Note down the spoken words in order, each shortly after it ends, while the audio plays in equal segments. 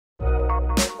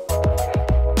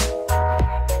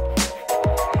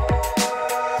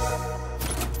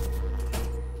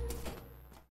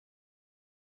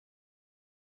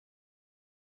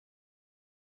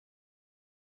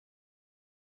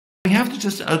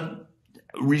just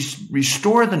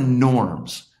restore the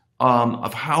norms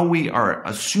of how we are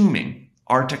assuming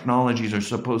our technologies are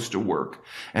supposed to work,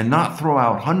 and not throw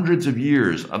out hundreds of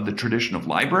years of the tradition of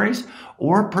libraries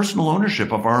or personal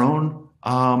ownership of our own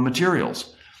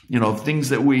materials. Things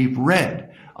that we've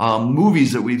read,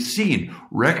 movies that we've seen,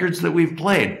 records that we've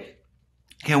played.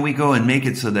 Can we go and make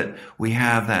it so that we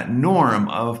have that norm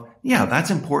of, yeah,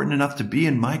 that's important enough to be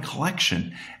in my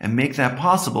collection, and make that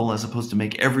possible, as opposed to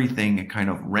make everything a kind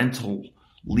of rental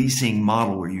leasing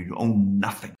model where you own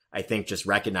nothing. I think just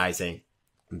recognizing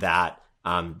that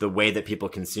the way that people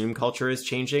consume culture is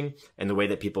changing, and the way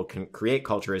that people can create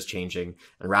culture is changing.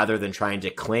 And rather than trying to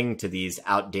cling to these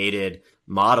outdated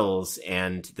models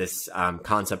and this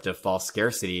concept of false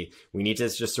scarcity, we need to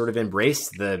just sort of embrace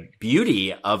the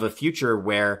beauty of a future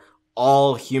where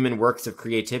all human works of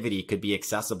creativity could be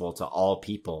accessible to all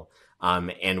people,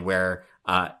 and where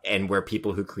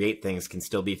people who create things can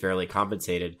still be fairly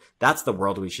compensated. That's the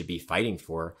world we should be fighting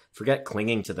for. Forget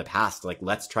clinging to the past. Like,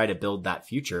 let's try to build that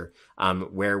future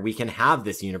where we can have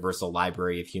this universal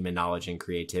library of human knowledge and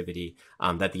creativity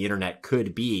that the internet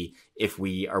could be, if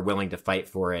we are willing to fight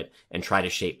for it and try to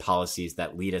shape policies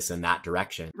that lead us in that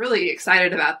direction. Really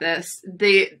excited about this.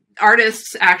 The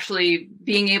artists actually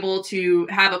being able to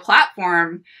have a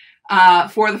platform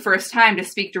for the first time to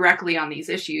speak directly on these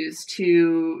issues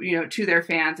to their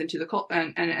fans and to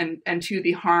the and to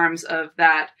the harms of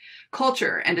that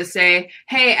culture, and to say,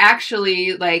 hey,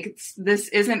 actually, like, this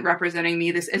isn't representing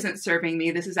me, this isn't serving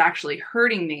me, this is actually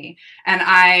hurting me, and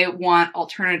I want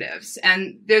alternatives.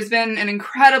 And there's been an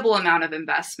incredible amount of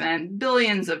investment,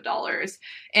 billions of dollars,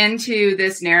 into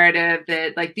this narrative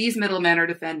that, like, these middlemen are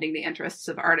defending the interests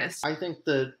of artists. I think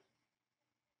that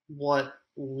what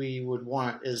we would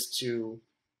want is to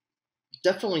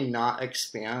definitely not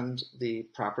expand the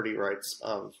property rights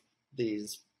of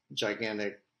these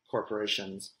gigantic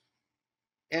corporations.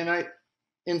 And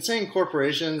in saying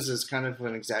corporations is kind of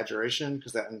an exaggeration,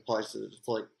 because that implies that it's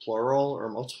like plural or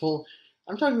multiple.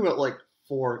 I'm talking about like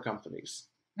 4 companies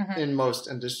in most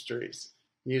industries,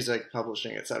 music,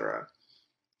 publishing, etc.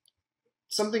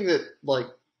 Something that, like,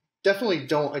 definitely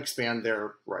don't expand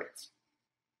their rights.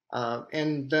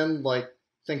 And then, like,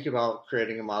 think about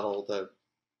creating a model that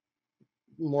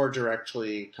more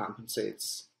directly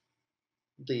compensates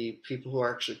the people who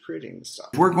are actually creating the stuff.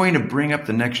 If we're going to bring up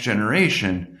the next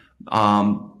generation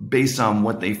based on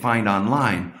what they find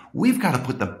online, we've got to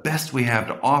put the best we have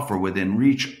to offer within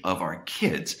reach of our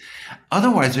kids.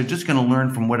 Otherwise, they're just going to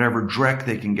learn from whatever dreck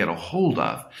they can get a hold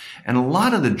of. And a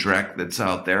lot of the dreck that's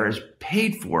out there is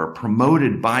paid for,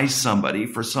 promoted by somebody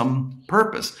for some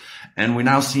purpose. And we're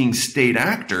now seeing state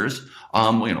actors,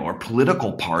 or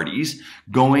political parties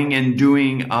going and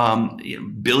doing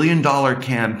billion-dollar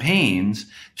campaigns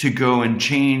to go and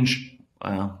change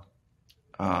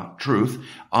truth,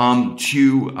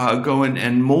 to go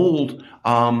and mold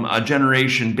a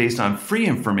generation based on free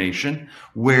information,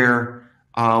 where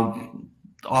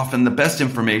often the best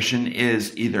information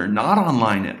is either not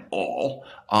online at all,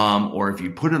 or if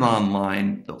you put it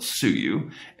online, they'll sue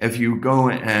you. If you go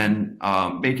and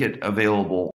make it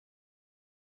available.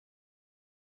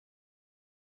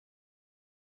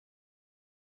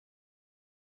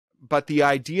 But the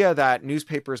idea that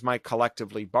newspapers might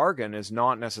collectively bargain is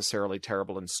not necessarily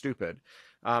terrible and stupid.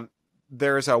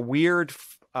 There's a weird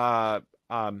kind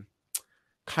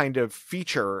of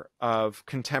feature of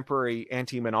contemporary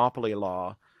anti-monopoly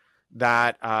law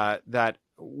that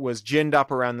was ginned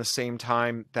up around the same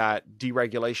time that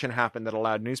deregulation happened that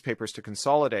allowed newspapers to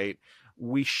consolidate.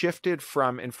 We shifted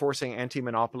from enforcing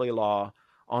anti-monopoly law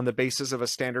on the basis of a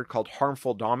standard called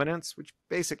harmful dominance, which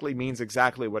basically means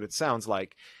exactly what it sounds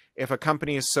like. If a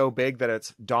company is so big that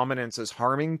its dominance is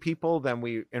harming people, then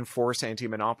we enforce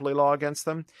anti-monopoly law against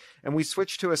them. And we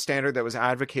switched to a standard that was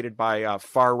advocated by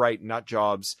far-right nut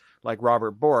jobs like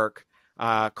Robert Bork,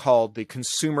 called the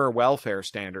Consumer Welfare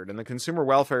Standard. And the Consumer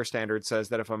Welfare Standard says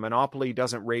that if a monopoly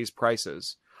doesn't raise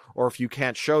prices, or if you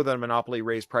can't show that a monopoly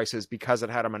raised prices because it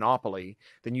had a monopoly,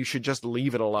 then you should just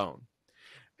leave it alone.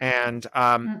 And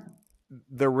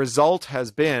the result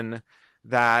has been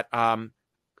that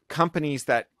companies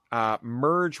that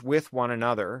merge with one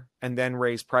another and then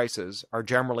raise prices are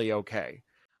generally okay.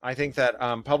 I think that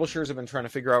publishers have been trying to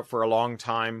figure out for a long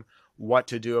time what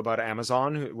to do about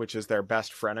Amazon, which is their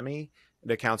best frenemy.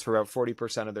 It accounts for about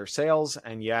 40% of their sales,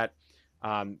 and yet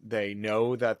they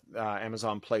know that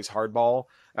Amazon plays hardball.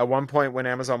 At one point when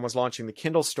Amazon was launching the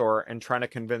Kindle store and trying to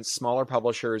convince smaller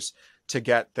publishers to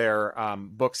get their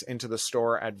books into the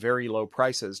store at very low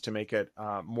prices to make it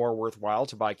more worthwhile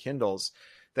to buy Kindles,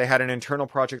 they had an internal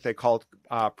project they called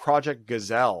Project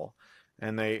Gazelle.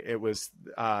 And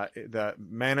the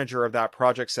manager of that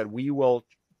project said, we will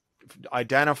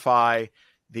identify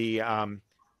the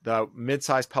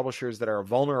mid-sized publishers that are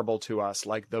vulnerable to us,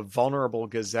 like the vulnerable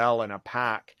gazelle in a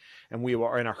pack, and we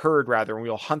will, in a herd rather, and we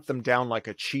will hunt them down like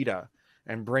a cheetah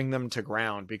and bring them to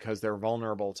ground because they're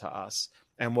vulnerable to us,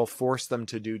 and we'll force them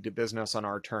to do business on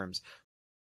our terms.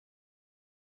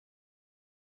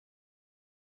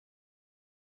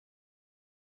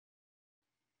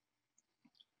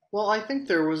 Well, I think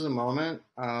there was a moment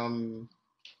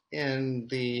in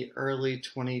the early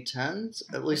 2010s,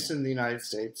 at least in the United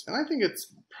States, and I think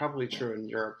it's probably true in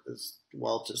Europe as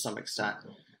well to some extent,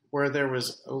 where there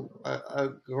was a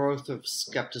growth of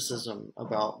skepticism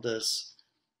about this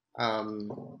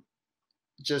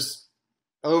just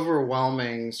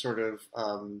overwhelming sort of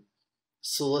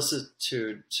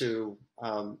solicitude to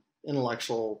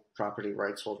intellectual property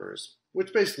rights holders,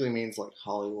 which basically means like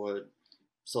Hollywood,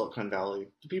 Silicon Valley,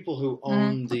 the people who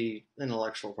own the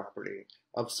intellectual property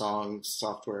of songs,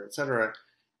 software, etc.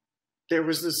 There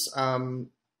was this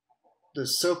the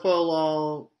SOPA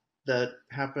law that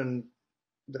happened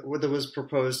that was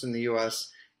proposed in the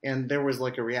U.S., and there was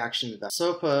like a reaction to that.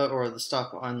 SOPA, or the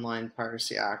Stop Online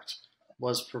Piracy Act,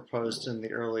 was proposed in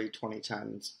the early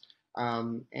 2010s,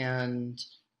 and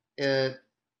it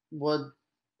would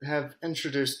have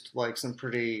introduced like some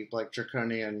pretty like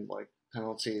draconian like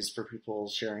penalties for people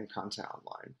sharing content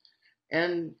online.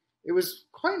 And it was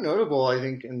quite notable, I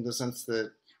think, in the sense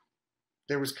that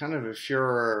there was kind of a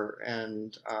furor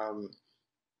and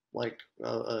like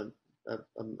a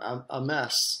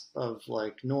mess of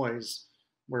like noise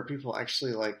where people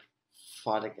actually like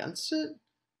fought against it.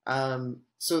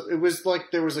 So it was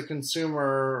like there was a consumer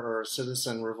or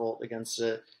citizen revolt against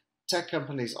it. Tech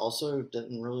companies also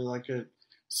didn't really like it.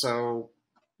 So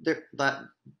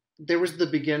there was the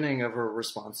beginning of a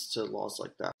response to laws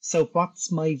like that. So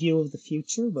what's my view of the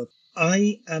future? But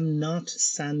I am not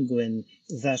sanguine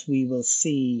that we will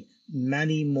see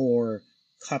many more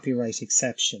copyright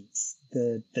exceptions.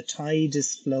 The tide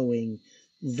is flowing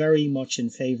very much in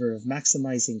favor of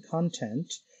maximizing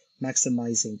content,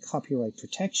 maximizing copyright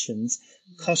protections,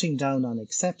 cutting down on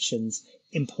exceptions,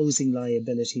 imposing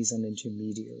liabilities on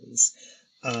intermediaries.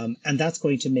 And that's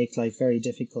going to make life very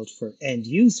difficult for end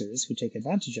users who take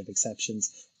advantage of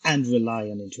exceptions and rely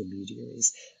on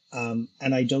intermediaries.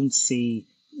 And I don't see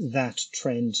that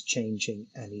trend changing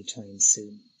anytime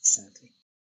soon, sadly.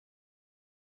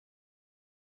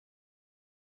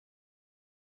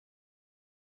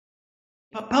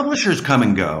 Publishers come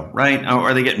and go, right?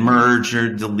 Or they get merged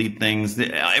or delete things.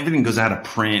 Everything goes out of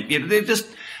print. They just,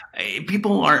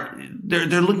 people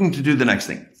they're looking to do the next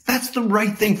thing. That's the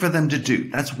right thing for them to do.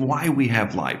 That's why we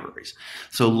have libraries.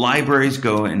 So libraries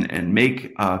go and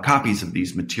make copies of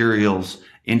these materials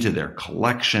into their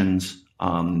collections,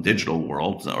 digital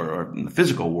world or in the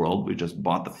physical world. We just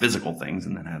bought the physical things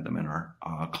and then had them in our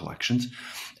collections.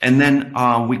 And then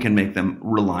we can make them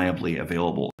reliably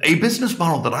available. A business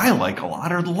model that I like a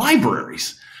lot are the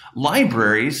libraries.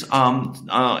 Libraries in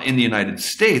the United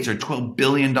States are $12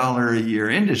 billion a year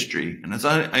industry. And as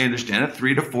I understand it,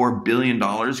 $3 to $4 billion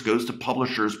goes to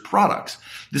publishers' products.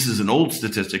 This is an old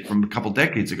statistic from a couple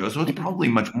decades ago, so it's probably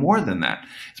much more than that.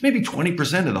 It's maybe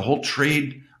 20% of the whole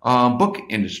trade book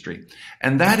industry.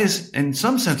 And that is, in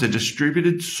some sense, a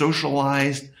distributed,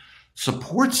 socialized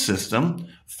support system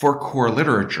for core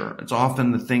literature. It's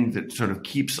often the thing that sort of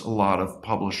keeps a lot of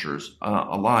publishers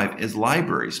alive is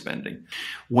library spending.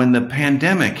 When the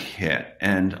pandemic hit,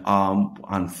 and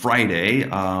on Friday,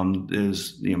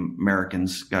 the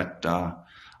Americans got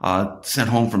sent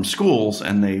home from schools,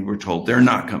 and they were told they're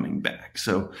not coming back.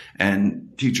 So,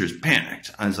 and teachers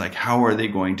panicked. I was like, how are they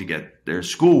going to get their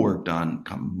schoolwork done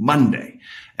come Monday?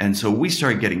 And so we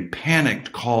started getting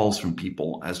panicked calls from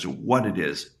people as to what it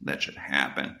is that should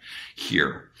happen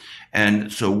here.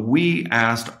 And so we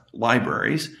asked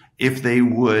libraries if they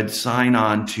would sign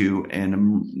on to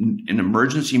an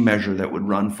emergency measure that would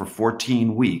run for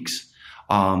 14 weeks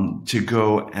to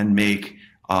go and make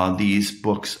these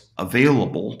books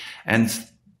available. And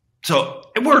so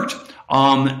it worked.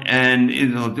 And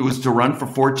it was to run for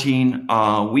 14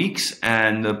 weeks,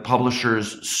 and the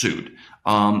publishers sued.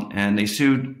 And they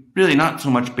sued really not so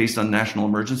much based on National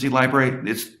Emergency Library.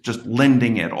 It's just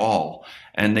lending it all.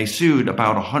 And they sued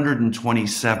about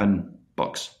 127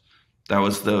 books. That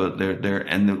was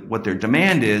what their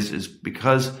demand is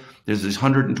because there's these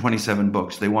 127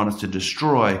 books. They want us to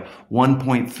destroy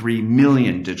 1.3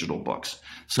 million digital books.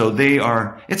 So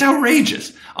it's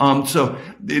outrageous. So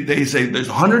they say there's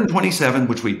 127,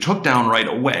 which we took down right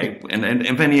away. And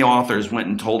if any authors went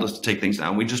and told us to take things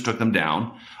down, we just took them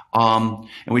down. And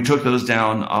we took those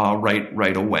down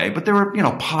right away. But there were,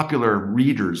 popular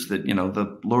readers that,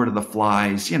 the Lord of the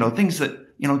Flies, things that,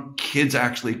 kids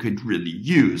actually could really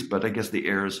use. But I guess the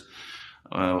heirs,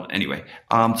 anyway.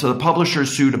 So the publisher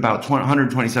sued about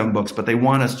 127 books, but they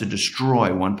want us to destroy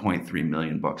 1.3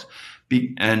 million books.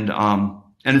 And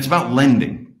it's about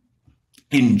lending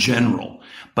in general.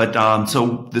 But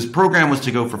so this program was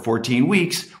to go for 14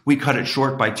 weeks. We cut it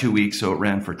short by 2 weeks, so it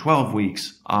ran for 12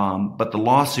 weeks. But the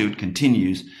lawsuit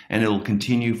continues, and it'll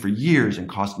continue for years and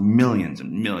cost millions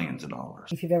and millions of dollars.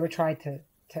 If you've ever tried to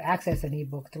access an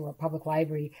ebook through a public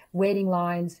library, waiting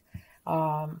lines,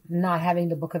 not having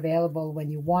the book available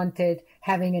when you want it,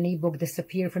 having an ebook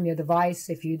disappear from your device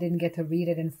if you didn't get to read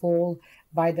it in full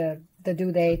by the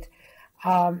due date.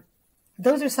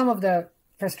 Those are some of the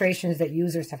frustrations that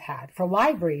users have had. For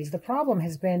libraries, the problem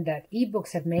has been that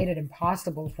ebooks have made it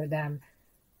impossible for them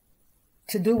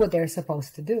to do what they're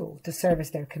supposed to do, to service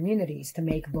their communities, to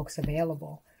make books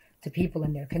available to people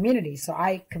in their communities. So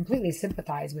I completely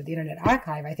sympathize with the Internet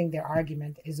Archive. I think their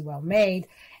argument is well made.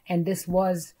 And this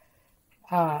was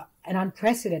an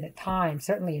unprecedented time,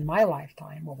 certainly in my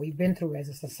lifetime, what we've been through as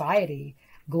a society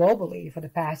globally for the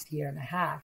past year and a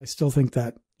half. I still think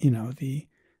that, the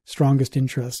strongest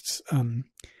interests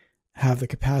have the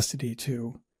capacity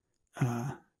to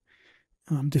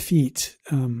defeat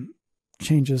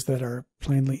changes that are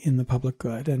plainly in the public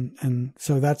good. And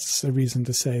so that's a reason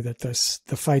to say that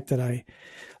the fight that I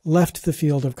left the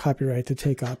field of copyright to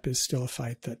take up is still a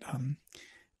fight that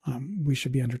we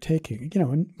should be undertaking.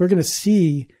 And we're going to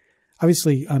see,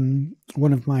 obviously,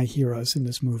 one of my heroes in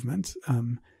this movement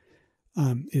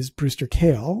is Brewster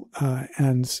Kahle,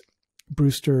 and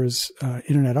Brewster's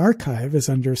Internet Archive is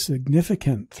under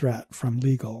significant threat from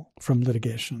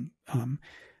litigation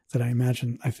that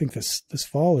I think this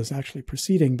fall is actually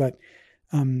proceeding. But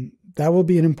that will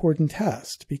be an important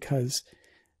test because,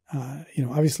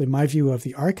 obviously my view of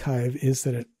the archive is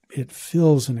that it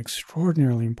fills an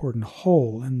extraordinarily important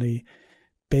hole in the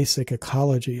basic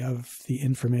ecology of the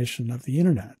information of the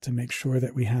Internet to make sure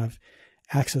that we have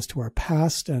access to our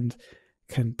past and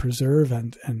can preserve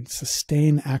and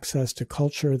sustain access to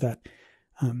culture that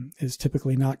is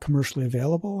typically not commercially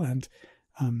available, and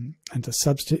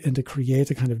to create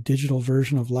a kind of digital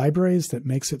version of libraries that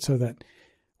makes it so that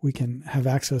we can have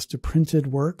access to printed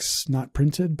works, not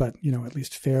printed, but at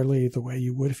least fairly the way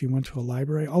you would if you went to a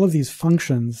library. All of these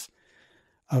functions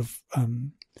of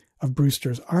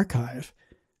Brewster's archive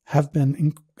have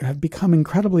become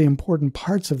incredibly important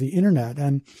parts of the Internet,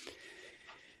 and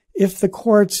if the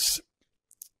courts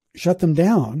shut them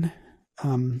down,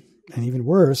 and even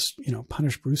worse,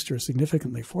 punish Brewster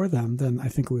significantly for them, then I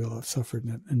think we will have suffered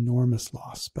an enormous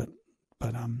loss. But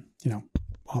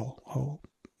all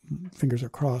fingers are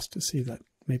crossed to see that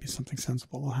maybe something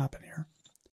sensible will happen here.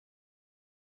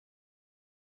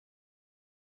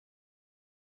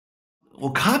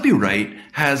 Well, copyright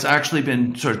has actually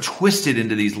been sort of twisted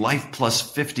into these life plus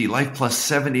 50, life plus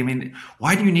 70. I mean,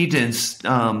 why do you need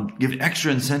to give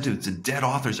extra incentives to dead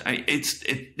authors?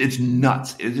 It's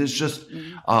nuts. It has just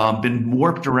been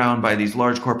warped around by these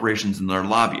large corporations and their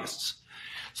lobbyists.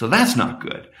 So that's not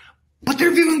good. But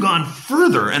they've even gone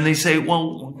further, and they say,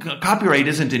 well, copyright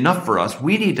isn't enough for us.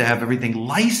 We need to have everything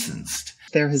licensed.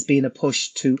 There has been a push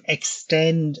to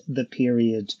extend the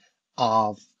period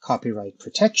of copyright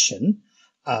protection.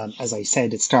 As I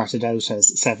said, it started out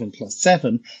as 7 plus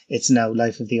 7. It's now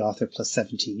life of the author plus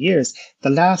 70 years.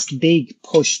 The last big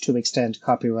push to extend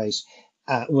copyright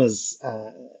was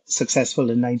successful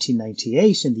in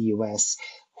 1998 in the US,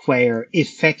 where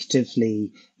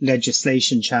effectively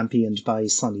legislation championed by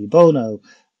Sonny Bono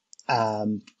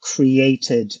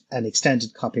created an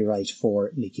extended copyright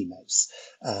for Mickey Mouse,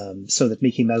 so that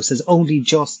Mickey Mouse has only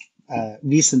just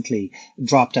recently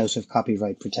dropped out of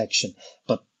copyright protection,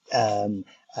 but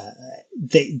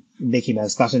Mickey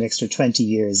Mouse got an extra 20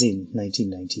 years in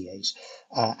 1998.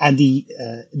 And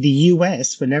the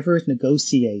US, whenever it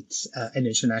negotiates an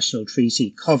international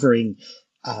treaty covering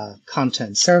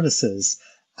content services,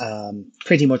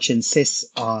 pretty much insists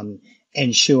on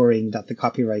ensuring that the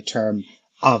copyright term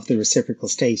of the reciprocal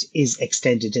state is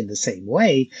extended in the same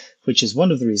way, which is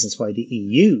one of the reasons why the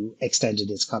EU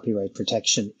extended its copyright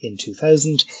protection in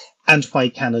 2000, and why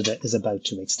Canada is about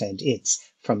to extend its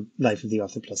from life of the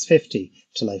author plus 50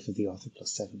 to life of the author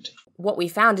plus 70. What we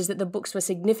found is that the books were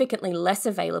significantly less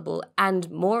available and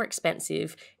more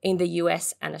expensive in the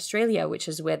US and Australia, which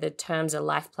is where the terms are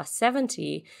life plus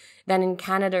 70, than in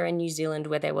Canada and New Zealand,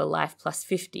 where they were life plus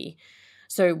 50.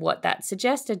 So what that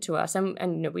suggested to us,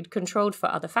 and we'd controlled for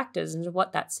other factors, and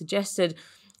what that suggested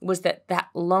was that that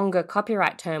longer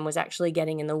copyright term was actually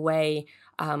getting in the way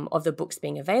of the books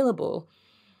being available.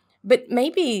 But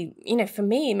maybe, for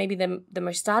me, maybe the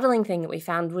most startling thing that we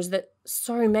found was that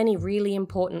so many really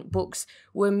important books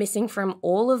were missing from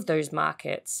all of those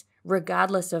markets,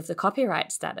 regardless of the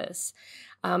copyright status.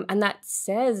 And that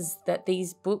says that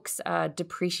these books are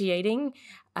depreciating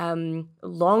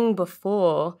long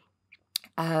before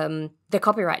the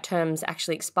copyright terms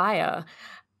actually expire.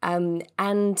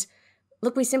 And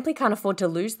look, we simply can't afford to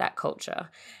lose that culture.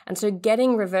 And so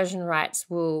getting reversion rights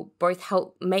will both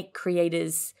help make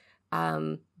creators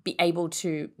be able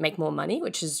to make more money,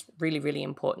 which is really, really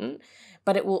important,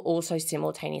 but it will also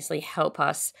simultaneously help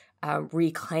us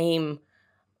reclaim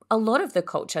a lot of the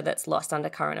culture that's lost under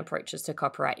current approaches to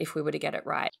copyright if we were to get it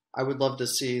right. I would love to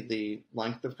see the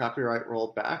length of copyright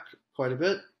rolled back quite a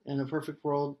bit in a perfect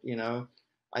world.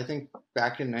 I think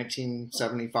back in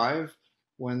 1975,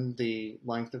 when the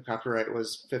length of copyright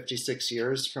was 56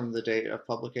 years from the date of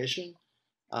publication,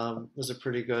 was a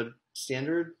pretty good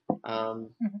standard.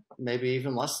 Maybe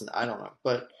even less than, I don't know.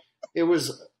 But it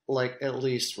was like at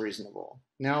least reasonable.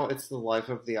 Now it's the life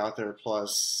of the author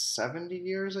plus 70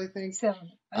 years, I think.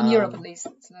 7. In Europe, at least.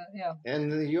 Yeah.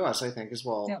 And in the US, I think, as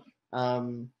well. Yeah.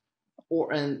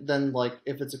 And then, like,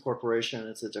 if it's a corporation,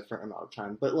 it's a different amount of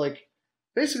time. But, like,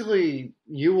 basically,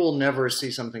 you will never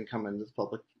see something come into the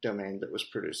public domain that was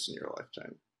produced in your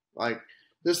lifetime. Like,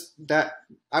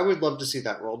 I would love to see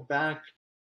that rolled back.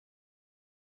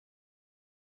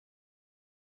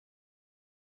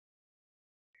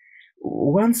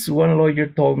 Once one lawyer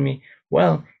told me,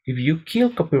 well, if you kill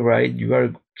copyright, you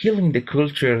are killing the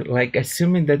culture, like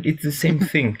assuming that it's the same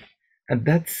thing. And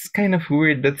that's kind of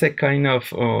weird. That's a kind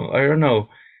of, I don't know,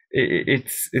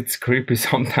 it's creepy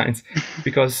sometimes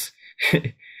because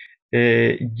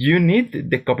you need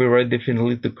the copyright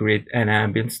definitely to create an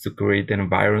ambience, to create an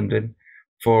environment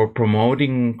for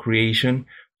promoting creation,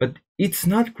 but it's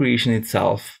not creation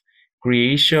itself.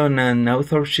 Creation and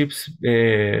authorships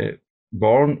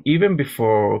born even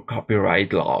before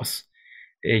copyright laws.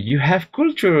 You have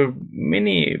culture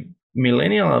many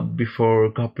millennia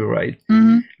before copyright.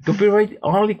 Copyright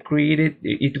only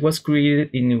it was created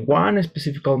in one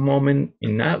specific moment,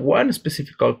 in one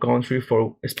specific country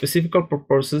for specific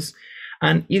purposes,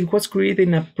 and it was created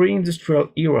in a pre-industrial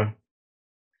era.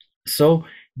 So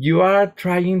you are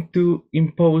trying to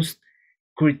impose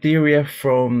criteria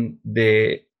from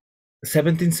the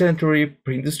 17th century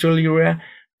pre-industrial era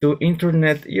to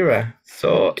internet era.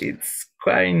 So it's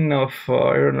kind of,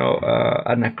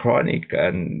 anachronic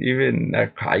and even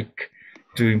archaic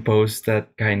to impose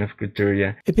that kind of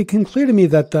criteria. It became clear to me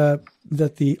that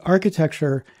the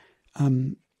architecture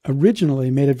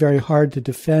originally made it very hard to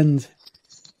defend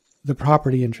the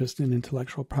property interest in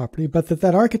intellectual property, but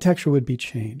that architecture would be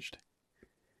changed.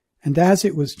 And as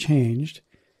it was changed,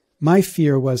 my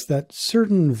fear was that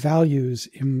certain values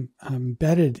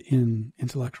embedded in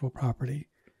intellectual property,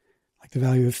 like the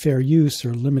value of fair use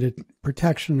or limited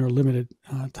protection or limited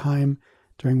time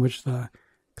during which the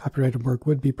copyrighted work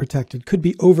would be protected, could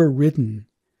be overridden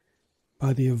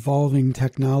by the evolving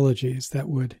technologies that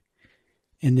would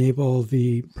enable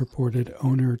the purported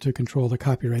owner to control the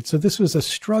copyright. So this was a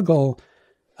struggle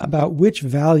about which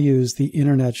values the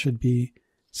internet should be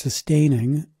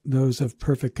sustaining, those of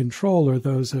perfect control or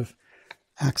those of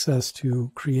access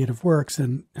to creative works.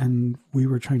 And we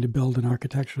were trying to build an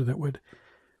architecture that would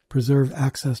preserve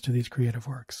access to these creative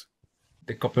works.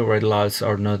 The copyright laws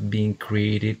are not being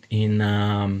created in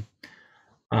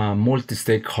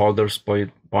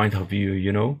multi-stakeholders point of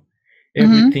view,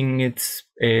 Everything it's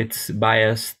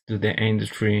biased to the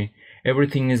industry.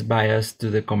 Everything is biased to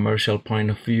the commercial point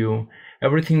of view.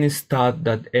 Everything is thought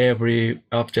that every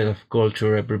object of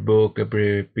culture, every book,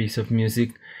 every piece of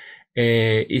music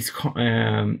it's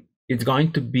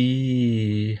going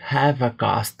to have a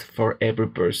cost for every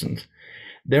person.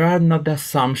 There are not the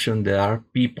assumption there are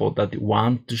people that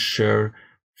want to share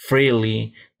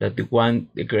freely, that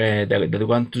want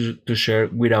to share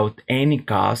without any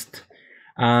cost,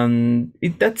 and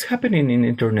that's happening in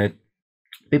internet.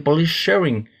 People is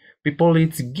sharing. People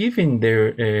is giving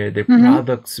their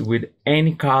products with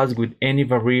any cost, with any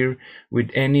barrier,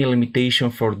 with any limitation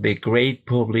for the great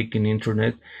public in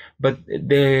internet. But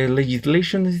the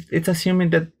legislation it's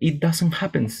assuming that it doesn't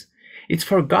happen. It's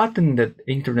forgotten that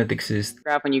internet exists.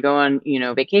 When you go on,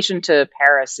 vacation to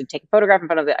Paris and take a photograph in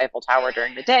front of the Eiffel Tower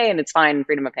during the day, and it's fine,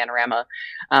 freedom of panorama.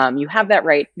 You have that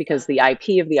right because the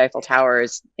IP of the Eiffel Tower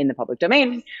is in the public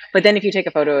domain. But then if you take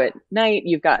a photo at night,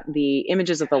 you've got the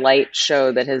images of the light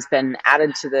show that has been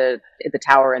added to the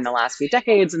tower in the last few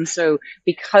decades. And so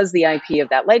because the IP of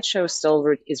that light show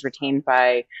still is retained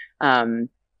by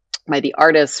by the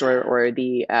artist or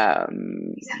the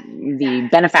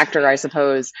benefactor, I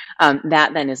suppose,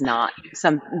 that then is not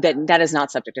that is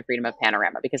not subject to freedom of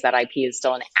panorama, because that IP is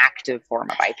still an active form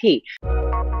of IP.